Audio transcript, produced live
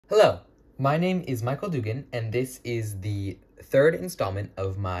Hello, my name is Michael Dugan, and this is the third installment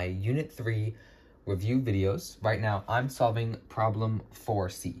of my Unit 3 review videos. Right now, I'm solving problem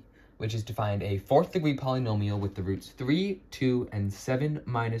 4c, which is to find a fourth degree polynomial with the roots 3, 2, and 7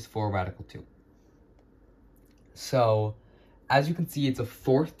 minus 4 radical 2. So, as you can see, it's a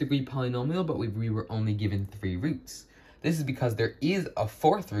fourth degree polynomial, but we were only given 3 roots. This is because there is a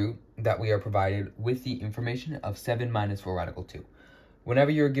fourth root that we are provided with the information of 7 minus 4 radical 2.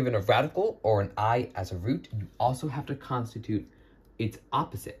 Whenever you're given a radical or an I as a root, you also have to constitute its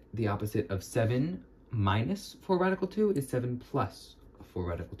opposite. The opposite of 7 minus 4 radical 2 is 7 plus 4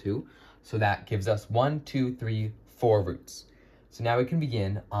 radical 2. So that gives us 1, 2, 3, 4 roots. So now we can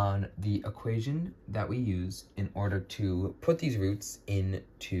begin on the equation that we use in order to put these roots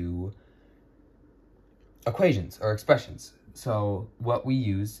into equations or expressions. So what we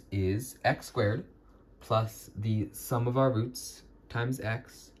use is x squared plus the sum of our roots times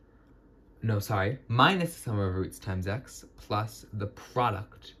x, minus the sum of our roots times x plus the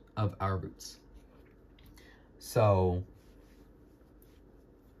product of our roots. So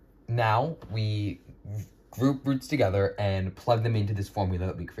now we group roots together and plug them into this formula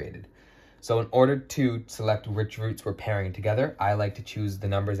that we created. So in order to select which roots we're pairing together, I like to choose the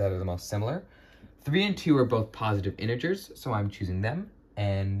numbers that are the most similar. 3 and 2 are both positive integers, so I'm choosing them,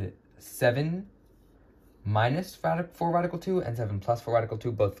 and 7 minus 4 radical 2 and 7 plus 4 radical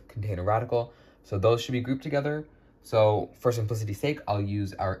 2 both contain a radical, so those should be grouped together. So for simplicity's sake, I'll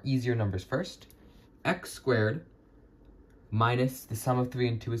use our easier numbers first. X squared minus the sum of 3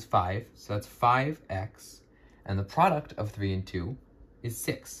 and 2 is 5, so that's 5x, and the product of 3 and 2 is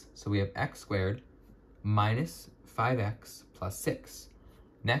 6. So we have x squared minus 5x plus 6.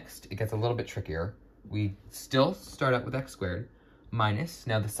 Next, it gets a little bit trickier. We still start out with x squared minus,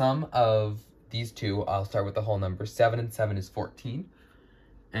 now the sum of these two, I'll start with the whole number. 7 and 7 is 14.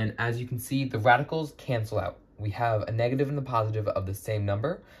 And as you can see, the radicals cancel out. We have a negative and the positive of the same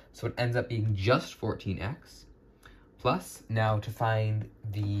number, so it ends up being just 14x. Plus, now to find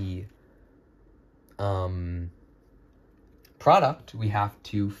the product, we have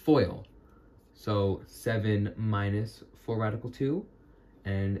to FOIL. So 7 minus 4 radical 2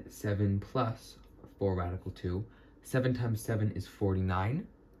 and 7 plus 4 radical 2. 7 times 7 is 49.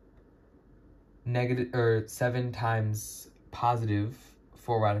 7 times positive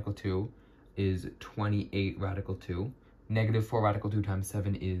 4 radical 2 is 28 radical 2. Negative 4 radical 2 times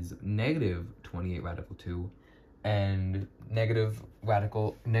 7 is negative 28 radical 2. And negative 4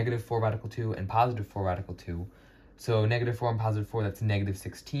 radical 2 and positive 4 radical 2. So negative 4 and positive 4, that's negative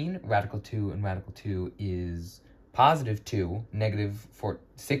 16. Radical 2 and radical 2 is positive 2. Negative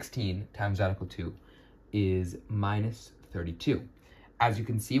 16 times radical 2 is minus 32. As you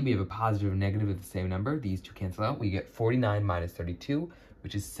can see, we have a positive and negative of the same number. These two cancel out. We get 49 minus 32,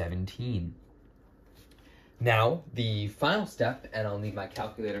 which is 17. Now, the final step, and I'll need my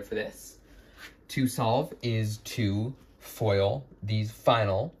calculator for this, to solve is to FOIL these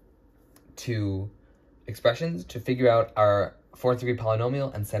final two expressions to figure out our fourth degree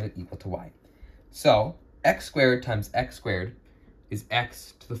polynomial and set it equal to y. So, x squared times x squared is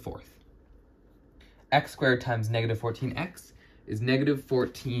x to the fourth. X squared times negative 14x is negative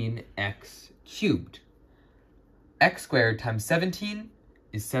 14x cubed. X squared times 17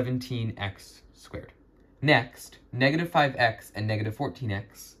 is 17x squared. Next, negative 5x and negative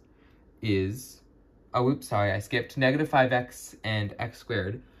 14x is, I skipped. Negative 5x and x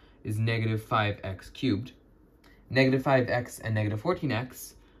squared is negative 5x cubed. Negative 5x and negative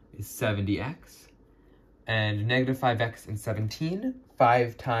 14x is 70x. And negative 5x and 17,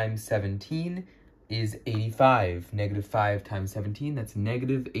 5 times 17 is 85. Negative 5 times 17, that's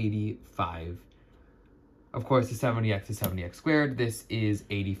negative 85. Of course, the 70x is 70x squared. This is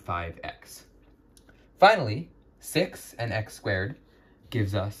 85x. Finally, 6 and x squared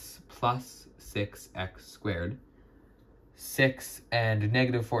gives us plus 6x squared. 6 and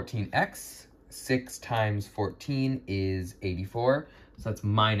negative 14x, 6 times 14 is 84. So that's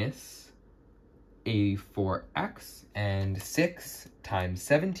minus 84x. And 6 times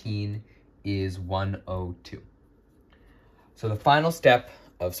 17 is 102. So the final step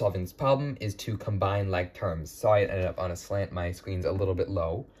of solving this problem is to combine like terms. Sorry, it ended up on a slant. My screen's a little bit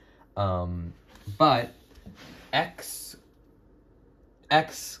low. But x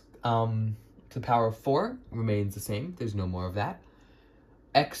to the power of 4 remains the same. There's no more of that.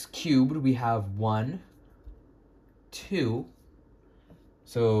 X cubed, we have 1, 2.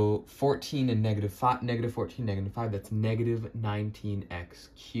 So 14 and negative 14, negative 5, that's negative 19x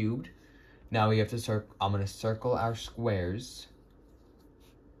cubed. Now we have to I'm going to circle our squares.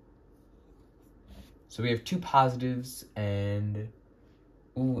 So we have two positives and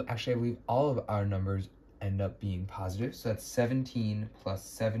Ooh, actually, I believe all of our numbers end up being positive. So that's 17 plus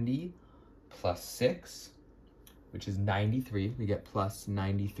 70 plus 6, which is 93. We get plus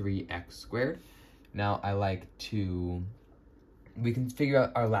 93x squared. Now we can figure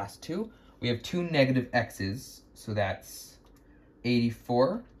out our last two. We have two negative x's, so that's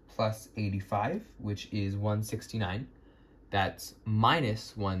 84 plus 85, which is 169. That's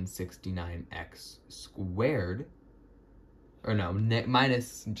minus 169x squared. Or no,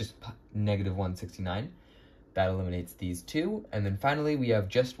 minus just negative 169. That eliminates these two. And then finally, we have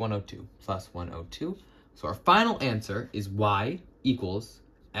just 102 plus 102. So our final answer is y equals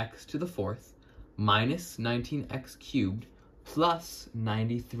x to the fourth minus 19x cubed plus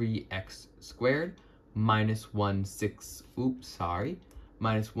 93x squared minus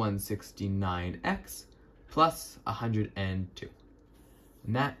 169x plus 102.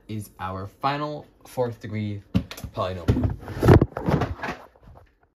 And that is our final fourth degree polynomial.